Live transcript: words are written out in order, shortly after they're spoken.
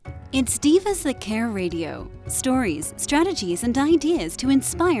It's Divas That Care Radio. Stories, strategies, and ideas to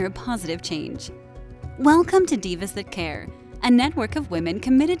inspire positive change. Welcome to Divas That Care, a network of women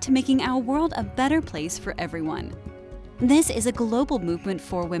committed to making our world a better place for everyone. This is a global movement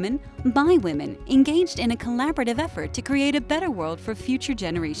for women, by women, engaged in a collaborative effort to create a better world for future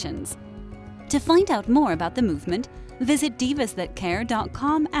generations. To find out more about the movement, visit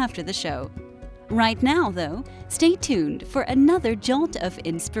divasthatcare.com after the show. Right now, though, stay tuned for another jolt of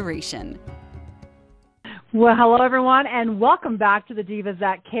inspiration. Well, hello, everyone, and welcome back to the Divas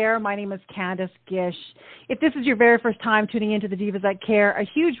That Care. My name is Candice Gish. If this is your very first time tuning into the Divas That Care, a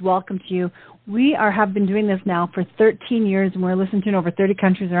huge welcome to you. We have been doing this now for 13 years, and we're listened to in over 30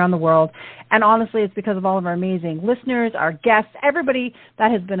 countries around the world. And honestly, it's because of all of our amazing listeners, our guests, everybody that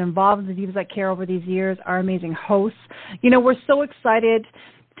has been involved in the Divas That Care over these years, our amazing hosts. You know, we're so excited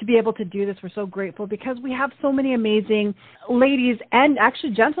to be able to do this. We're so grateful because we have so many amazing ladies and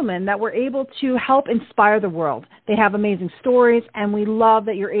actually gentlemen that we're able to help inspire the world. They have amazing stories, and we love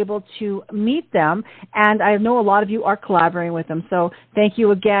that you're able to meet them. And I know a lot of you are collaborating with them. So thank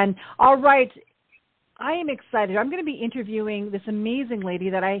you again. All right. I am excited. I'm going to be interviewing this amazing lady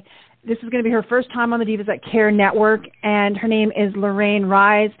this is going to be her first time on the Divas That Care Network, and her name is Lorraine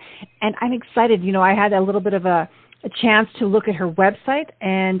Rise. And I'm excited. You know, I had a little bit of a chance to look at her website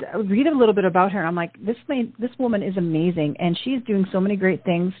and read a little bit about her. And I'm like, this woman is amazing, and she's doing so many great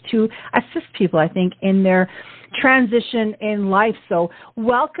things to assist people, I think, in their transition in life. So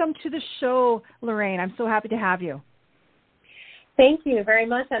welcome to the show, Lorraine. I'm so happy to have you. Thank you very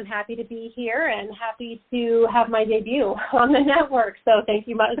much. I'm happy to be here and happy to have my debut on the network. So thank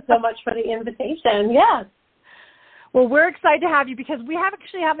you so much for the invitation. Yes. Well, we're excited to have you because we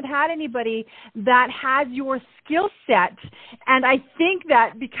haven't had anybody that has your skill set. And I think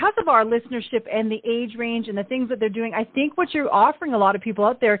that because of our listenership and the age range and the things that they're doing, I think what you're offering a lot of people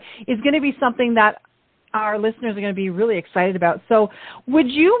out there is going to be something that our listeners are going to be really excited about. So would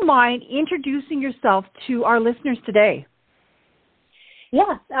you mind introducing yourself to our listeners today?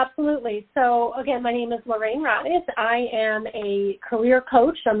 Yes, absolutely. So, again, my name is Lorraine Rise. I am a career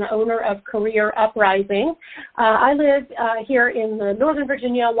coach. I'm the owner of Career Uprising. I live here in the Northern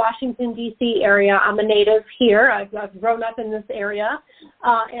Virginia, Washington, D.C. area. I'm a native here. I've grown up in this area.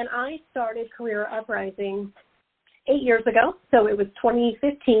 And I started Career Uprising 8 years ago, so it was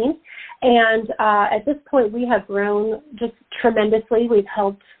 2015. And at this point, we have grown just tremendously. We've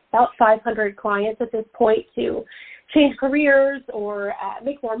helped about 500 clients at this point to change careers or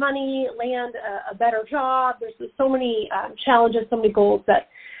make more money, land a better job. There's so many challenges, so many goals that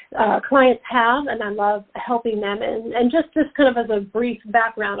clients have, and I love helping them. And just kind of as a brief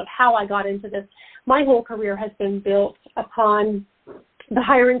background of how I got into this, my whole career has been built upon the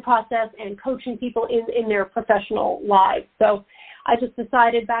hiring process and coaching people in their professional lives. So I just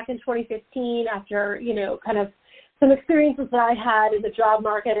decided back in 2015, after, kind of some experiences that I had in the job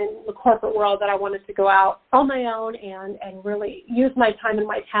market and the corporate world, that I wanted to go out on my own and really use my time and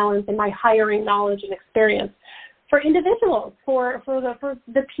my talents and my hiring knowledge and experience for individuals, for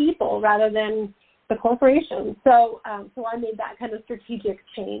the people rather than the corporations. So I made that kind of strategic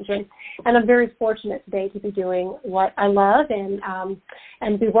change, and I'm very fortunate today to be doing what I love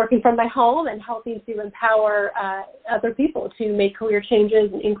and be working from my home and helping to empower other people to make career changes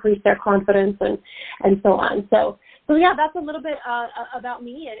and increase their confidence and so on. So yeah, that's a little bit about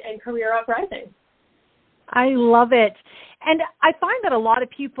me and Career Uprising. I love it. And I find that a lot of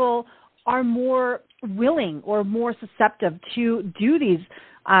people are more willing or more susceptible to do these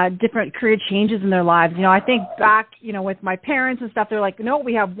different career changes in their lives. I think back, with my parents and stuff, they're like, no,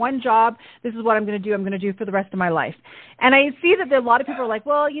 we have one job. This is what I'm going to do for the rest of my life. And I see that a lot of people are like,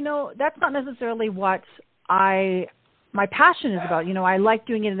 well, that's not necessarily what my passion is about. I like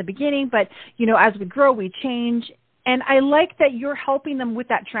doing it in the beginning, but, as we grow, we change. And I like that you're helping them with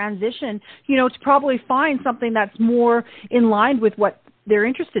that transition, to probably find something that's more in line with what they're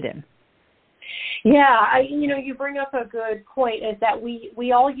interested in. Yeah, you bring up a good point, is that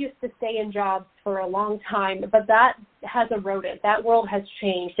we all used to stay in jobs for a long time, but that has eroded. That world has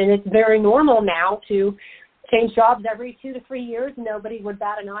changed, and it's very normal now to change jobs every 2 to 3 years. Nobody would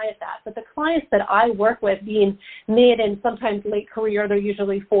bat an eye at that. But the clients that I work with, being mid and sometimes late career, they're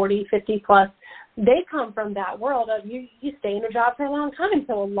usually 40, 50 plus, they come from that world of you stay in a job for a long time.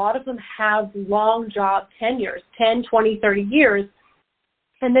 So a lot of them have long job tenures, 10, 20, 30 years.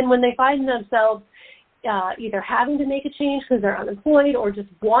 And then when they find themselves either having to make a change because they're unemployed or just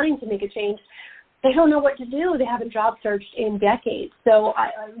wanting to make a change, they don't know what to do. They haven't job searched in decades. So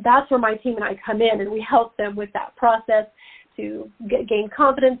that's where my team and I come in, and we help them with that process, to gain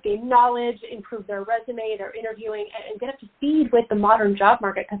confidence, gain knowledge, improve their resume, their interviewing, and get up to speed with the modern job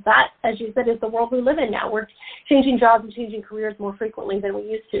market, because that, as you said, is the world we live in now. We're changing jobs and changing careers more frequently than we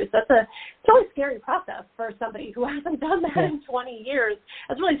used to. So it's a really scary process for somebody who hasn't done that in 20 years.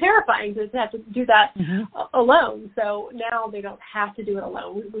 It's really terrifying to have to do that alone. So now they don't have to do it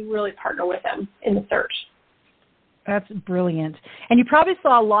alone. We really partner with them in the search. That's brilliant. And you probably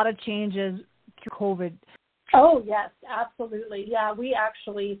saw a lot of changes through COVID. Oh, yes, absolutely. Yeah, we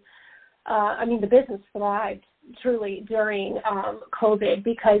actually, the business thrived truly during COVID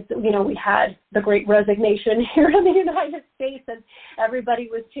because, we had the Great Resignation here in the United States and everybody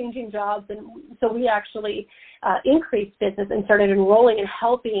was changing jobs. And so we actually increased business and started enrolling and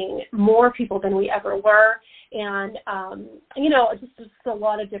helping more people than we ever were. And, just a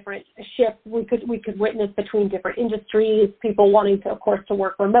lot of different shifts we could witness between different industries, people wanting to, of course, to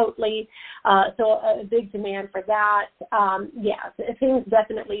work remotely. So a big demand for that. Things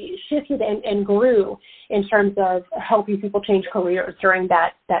definitely shifted and grew in terms of helping people change careers during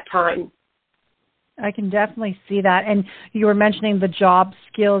that time. I can definitely see that. And you were mentioning the job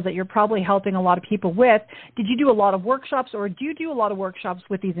skills that you're probably helping a lot of people with. Did you do a lot of workshops, or do you do a lot of workshops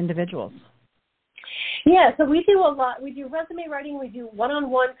with these individuals? Yeah, so we do a lot. We do resume writing. We do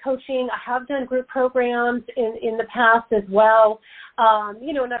one-on-one coaching. I have done group programs in the past as well.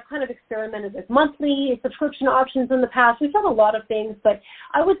 And I've kind of experimented with monthly subscription options in the past. We've done a lot of things, but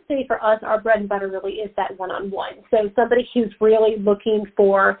I would say for us, our bread and butter really is that one-on-one. So somebody who's really looking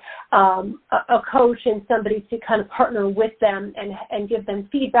for a coach and somebody to kind of partner with them and give them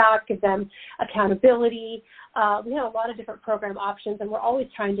feedback, give them accountability. We have a lot of different program options, and we're always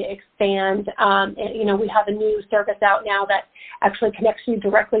trying to expand. We have a new service out now that actually connects you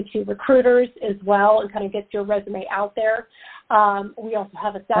directly to recruiters as well and kind of gets your resume out there. We also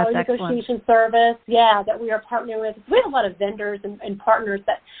have a salary negotiation service, that we are partnering with. We have a lot of vendors and partners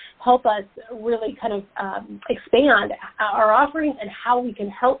that help us really kind of expand our offerings and how we can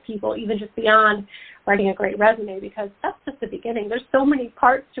help people even just beyond writing a great resume, because that's just the beginning. There's so many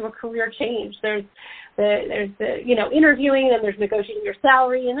parts to a career change. There's the interviewing, and there's negotiating your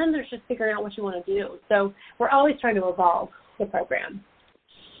salary, and then there's just figuring out what you want to do. So we're always trying to evolve the program.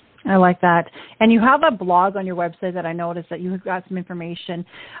 I like that. And you have a blog on your website that I noticed that you have got some information.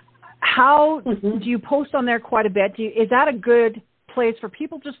 How do you post on there quite a bit? Is that a good place for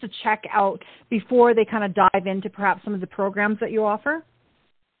people just to check out before they kind of dive into perhaps some of the programs that you offer?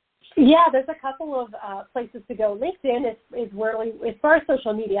 Yeah, there's a couple of places to go. LinkedIn is where, as far as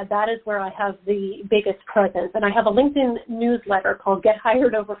social media, that is where I have the biggest presence. And I have a LinkedIn newsletter called Get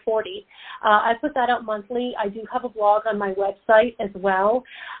Hired Over 40. I put that out monthly. I do have a blog on my website as well.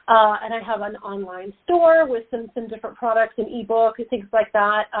 And I have an online store with some different products and ebook and things like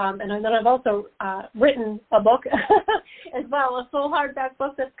that. And then I've also written a book as well, a full hardback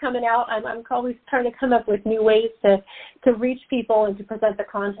book that's coming out. I'm always trying to come up with new ways to reach people and to present the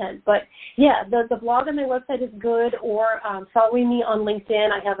content. But yeah, the blog on my website is good, or following me on LinkedIn.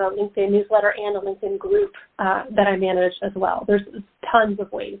 I have a LinkedIn newsletter and a LinkedIn group that I manage as well. There's tons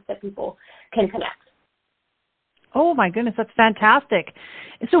of ways that people can connect. Oh my goodness, that's fantastic.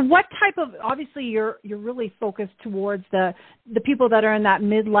 So what type of, obviously you're really focused towards the people that are in that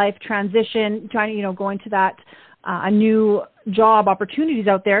midlife transition, trying to, go into that a new job opportunities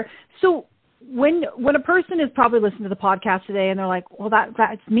out there. So when a person is probably listening to the podcast today and they're like, well,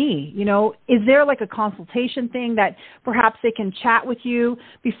 that's me, is there like a consultation thing that perhaps they can chat with you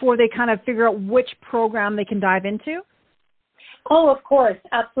before they kind of figure out which program they can dive into? Oh, of course.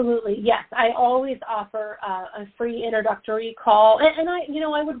 Absolutely. Yes. I always offer a free introductory call. And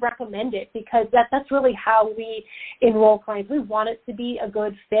I would recommend it because that's really how we enroll clients. We want it to be a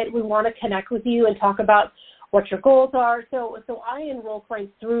good fit. We want to connect with you and talk about what your goals are. So I enroll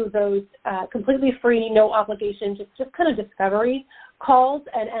clients through those completely free, no obligation, just kind of discovery calls,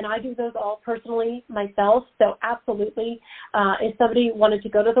 and I do those all personally myself. So absolutely, if somebody wanted to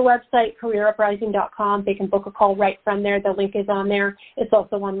go to the website, careeruprising.com, they can book a call right from there. The link is on there. It's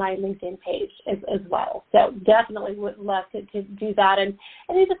also on my LinkedIn page as well. So definitely would love to do that. And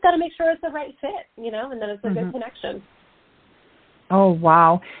you just got to make sure it's the right fit, and that it's a good connection. Oh,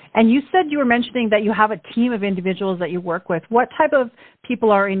 wow. And you said you were mentioning that you have a team of individuals that you work with. What type of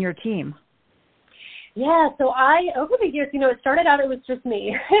people are in your team? Yeah, so over the years, it started out, it was just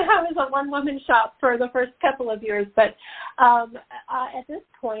me. I was a one-woman shop for the first couple of years, but at this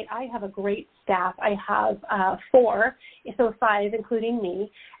point, I have a great staff. I have 4, so 5, including me,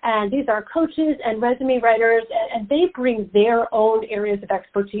 and these are coaches and resume writers, and they bring their own areas of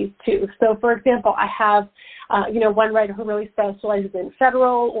expertise too. So, for example, I have one writer who really specializes in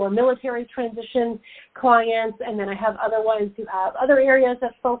federal or military transition clients, and then I have other ones who have other areas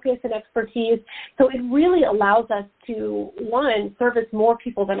of focus and expertise. So it really allows us to, one, service more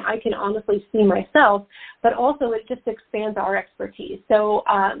people than I can honestly see myself, but also it just expands our expertise. So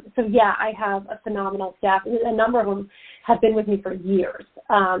yeah, I have a phenomenal staff. A number of them have been with me for years,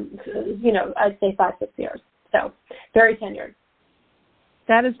 I'd say 5-6 years. So very tenured.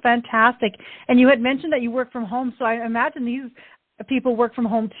 That is fantastic. And you had mentioned that you work from home, so I imagine these people work from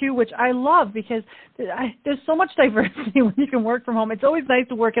home too, which I love because there's so much diversity when you can work from home. It's always nice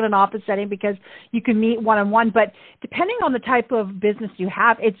to work in an office setting because you can meet one-on-one, but depending on the type of business you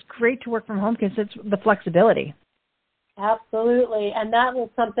have, it's great to work from home because it's the flexibility. Absolutely, and that was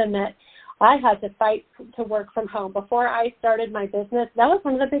something that I had to fight to work from home. Before I started my business, that was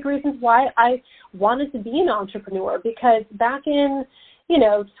one of the big reasons why I wanted to be an entrepreneur, because back in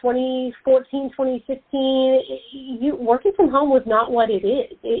 2014, 2015, working from home was not what it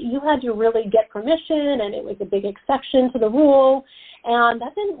is. You had to really get permission, and it was a big exception to the rule, and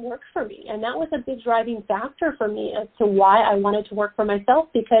that didn't work for me. And that was a big driving factor for me as to why I wanted to work for myself,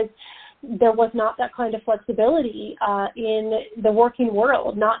 because there was not that kind of flexibility in the working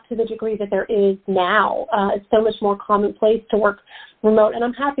world, not to the degree that there is now. It's so much more commonplace to work remote, and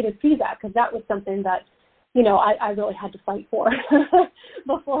I'm happy to see that, because that was something that I really had to fight for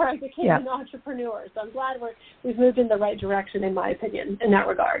before I became an entrepreneur. So I'm glad we've moved in the right direction, in my opinion, in that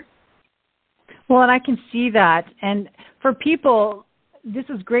regard. Well, and I can see that. And for people, this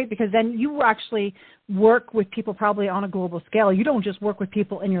is great because then you actually work with people probably on a global scale. You don't just work with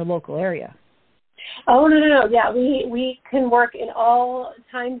people in your local area. Oh, no. Yeah, we can work in all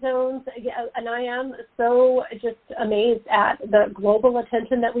time zones, and I am so just amazed at the global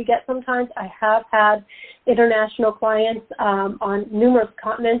attention that we get sometimes. I have had international clients on numerous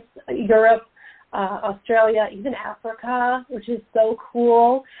continents, Europe, Australia, even Africa, which is so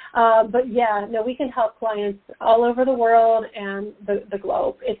cool. But yeah, no, we can help clients all over the world and the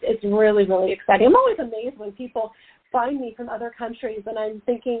globe. It's really, really exciting. I'm always amazed when people find me from other countries, and I'm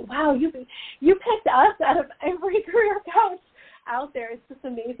thinking, wow, you picked us out of every career coach out there. It's just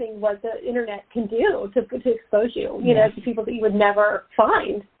amazing what the internet can do to expose you, to people that you would never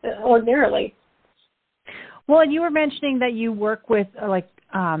find ordinarily. Well, and you were mentioning that you work with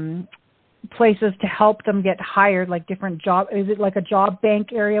places to help them get hired, like different job. Is it like a job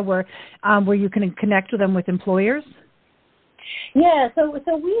bank area where you can connect with them with employers? Yeah, so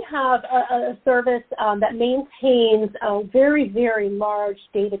we have a service that maintains a very, very large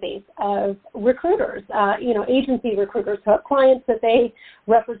database of recruiters, agency recruiters, so clients that they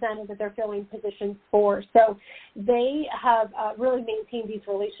represent and that they're filling positions for. So they have really maintained these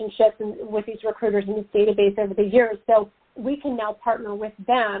relationships with these recruiters in this database over the years. So we can now partner with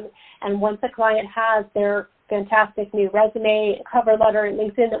them, and once a client has their fantastic new resume, cover letter, and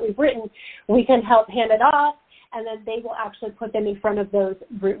LinkedIn that we've written, we can help hand it off, and then they will actually put them in front of those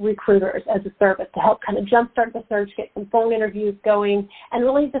recruiters as a service to help kind of jumpstart the search, get some phone interviews going, and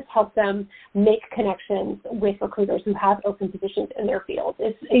really just help them make connections with recruiters who have open positions in their field.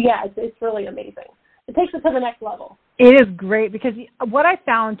 It's really amazing. It takes it to the next level. It is great because what I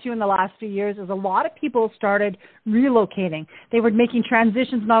found, too, in the last few years is a lot of people started relocating. They were making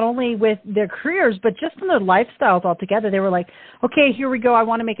transitions not only with their careers, but just in their lifestyles altogether. They were like, okay, here we go. I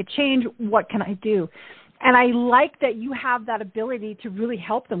want to make a change. What can I do? And I like that you have that ability to really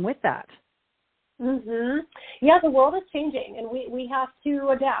help them with that. Mm-hmm. Yeah, the world is changing, and we have to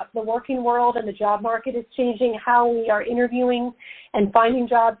adapt. The working world and the job market is changing. How we are interviewing and finding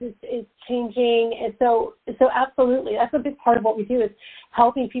jobs is changing. And so absolutely, that's a big part of what we do, is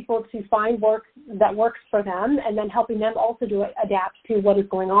helping people to find work that works for them, and then helping them also to adapt to what is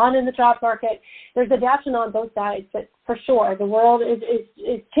going on in the job market. There's adaptation on both sides, but for sure, the world is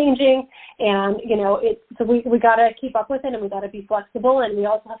changing, and so we got to keep up with it, and we got to be flexible, and we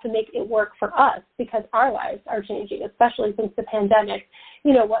also have to make it work for us because our lives are changing, especially since the pandemic.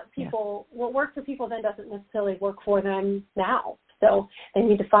 What works for people then doesn't necessarily work for them now. So they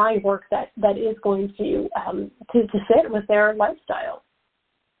need to find work that is going to fit with their lifestyle.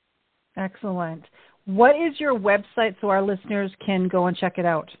 Excellent. What is your website so our listeners can go and check it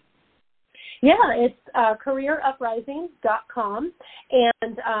out? Yeah, it's careeruprising.com.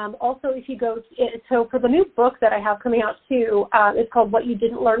 And also if you go, so for the new book that I have coming out too, it's called What You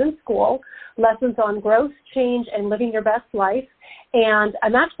Didn't Learn in School, Lessons on Growth, Change, and Living Your Best Life. And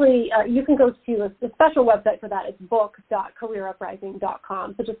I'm actually, you can go to a special website for that. It's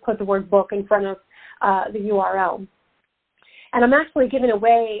book.careeruprising.com. So just put the word book in front of the URL. And I'm actually giving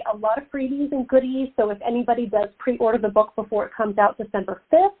away a lot of freebies and goodies. So if anybody does pre-order the book before it comes out December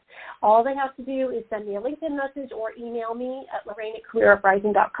 5th, All they have to do is send me a LinkedIn message or email me at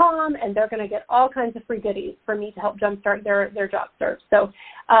Lorraine@careeruprising.com, and they're going to get all kinds of free goodies for me to help jumpstart their job search. So,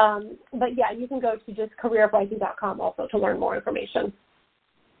 but yeah, you can go to just careeruprising.com also to learn more information.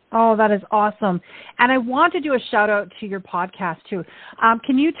 Oh, that is awesome. And I want to do a shout out to your podcast too.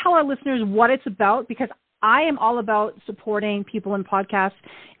 Can you tell our listeners what it's about? Because I am all about supporting people in podcasts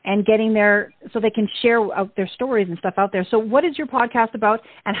and getting so they can share out their stories and stuff out there. So what is your podcast about,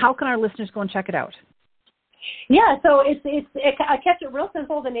 and how can our listeners go and check it out? Yeah, so I kept it real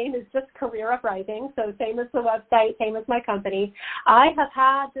simple. The name is just Career Uprising, so same as the website, same as my company. I have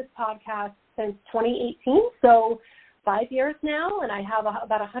had this podcast since 2018, so 5 years now, and I have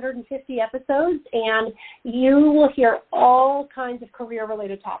about 150 episodes, and you will hear all kinds of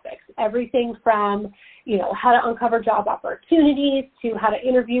career-related topics, everything from, how to uncover job opportunities to how to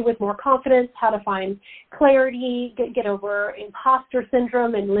interview with more confidence, how to find clarity, get over imposter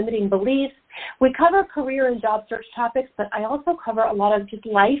syndrome and limiting beliefs. We cover career and job search topics, but I also cover a lot of just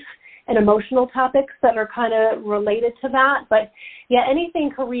life and emotional topics that are kind of related to that. But yeah,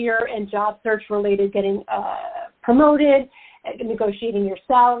 anything career and job search related, getting promoted, negotiating your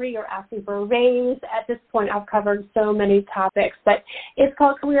salary or asking for a raise. At this point, I've covered so many topics, but it's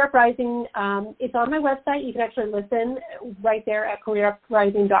called Career Uprising. It's on my website. You can actually listen right there at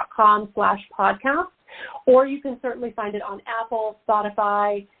careeruprising.com/podcast, or you can certainly find it on Apple,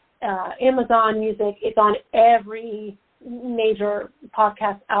 Spotify, Amazon Music. It's on every major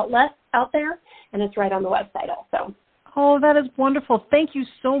podcast outlet out there, and it's right on the website also. Oh, that is wonderful. Thank you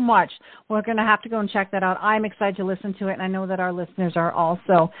so much. We're going to have to go and check that out. I'm excited to listen to it, and I know that our listeners are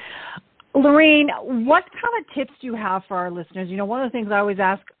also. Lorraine, what kind of tips do you have for our listeners? One of the things I always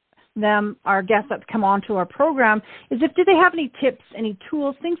ask them, our guests that come on to our program, is do they have any tips, any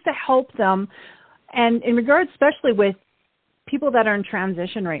tools, things to help them, and in regards especially with people that are in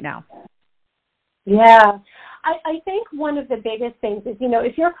transition right now? Yeah. I think one of the biggest things is,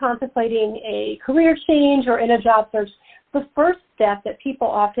 if you're contemplating a career change or in a job search, the first step that people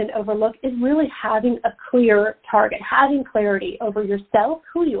often overlook is really having a clear target, having clarity over yourself,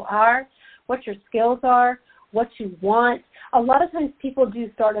 who you are, what your skills are, what you want. A lot of times people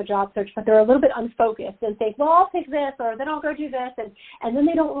do start a job search, but they're a little bit unfocused and think, well, I'll take this, or then I'll go do this, and then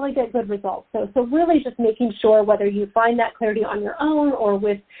they don't really get good results. So really just making sure, whether you find that clarity on your own or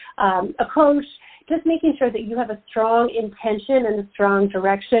with a coach, just making sure that you have a strong intention and a strong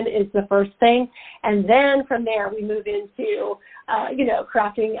direction is the first thing. And then from there, we move into,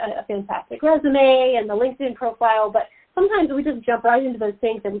 crafting a fantastic resume and the LinkedIn profile. But sometimes we just jump right into those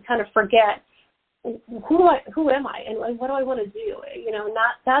things and we kind of forget, who am I and what do I want to do?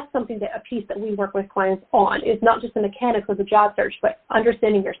 That's something a piece that we work with clients on is not just the mechanics of the job search, but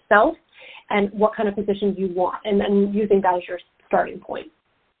understanding yourself and what kind of position you want, and then using that as your starting point.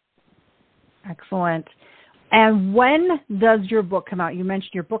 Excellent. And when does your book come out? You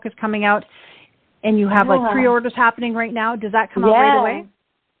mentioned your book is coming out, and you have pre-orders happening right now. Does that come out right away?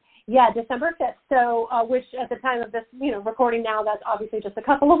 Yeah, December 5th. So, which at the time of this, recording now, that's obviously just a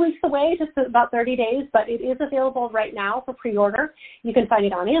couple of weeks away, just about 30 days, but it is available right now for pre-order. You can find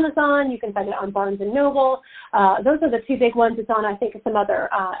it on Amazon. You can find it on Barnes & Noble. Those are the two big ones. It's on, I think, some other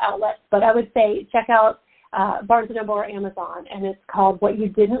outlets, but I would say check out Barnes & Noble or Amazon, and it's called What You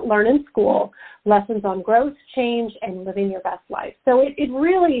Didn't Learn in School, Lessons on Growth, Change, and Living Your Best Life. So it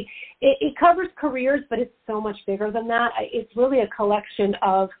really covers careers, but it's so much bigger than that. It's really a collection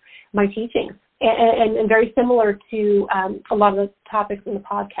of my teachings and very similar to a lot of the topics in the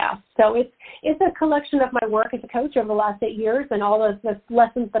podcast. So it's a collection of my work as a coach over the last 8 years and all of the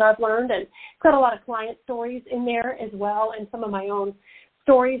lessons that I've learned, and it's got a lot of client stories in there as well, and some of my own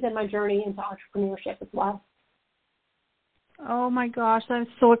stories and my journey into entrepreneurship as well. Oh my gosh, that's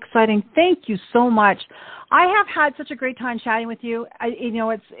so exciting. Thank you so much. I have had such a great time chatting with you.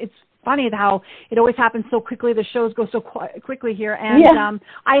 It's funny how it always happens so quickly. The shows go so quickly here. And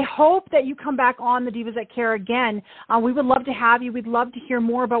I hope that you come back on the Divas That Care again. We would love to have you. We'd love to hear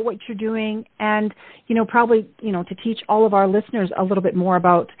more about what you're doing and, probably, to teach all of our listeners a little bit more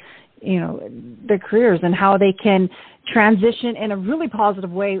about their careers and how they can transition in a really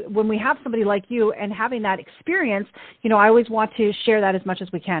positive way. When we have somebody like you and having that experience, I always want to share that as much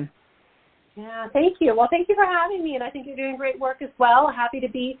as we can. Yeah, thank you. Well, thank you for having me, and I think you're doing great work as well. Happy to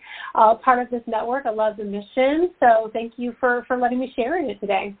be part of this network. I love the mission, so thank you for letting me share in it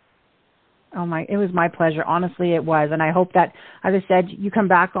today. It was my pleasure. Honestly, it was. And I hope that, as I said, you come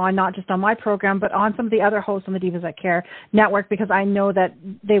back on, not just on my program, but on some of the other hosts on the Divas That Care network, because I know that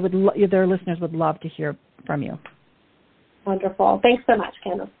their listeners would love to hear from you. Wonderful. Thanks so much,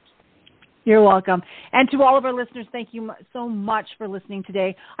 Candace. You're welcome. And to all of our listeners, thank you so much for listening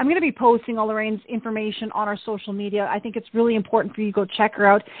today. I'm going to be posting all Lorraine's information on our social media. I think it's really important for you to go check her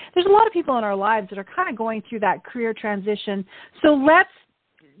out. There's a lot of people in our lives that are kind of going through that career transition. So let's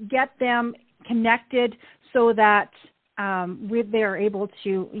get them connected so that they're able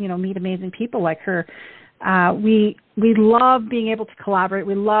to, meet amazing people like her. We love being able to collaborate.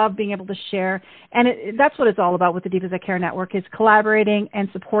 We love being able to share. And that's what it's all about with the Divas That Care Network, is collaborating and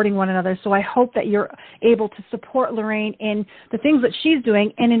supporting one another. So I hope that you're able to support Lorraine in the things that she's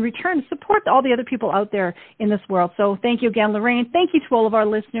doing, and in return, support all the other people out there in this world. So thank you again, Lorraine. Thank you to all of our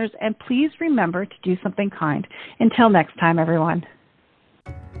listeners. And please remember to do something kind. Until next time, everyone.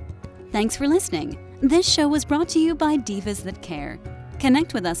 Thanks for listening. This show was brought to you by Divas That Care.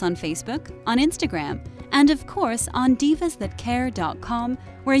 Connect with us on Facebook, on Instagram, and of course on divasthatcare.com,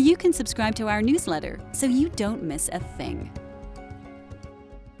 where you can subscribe to our newsletter so you don't miss a thing.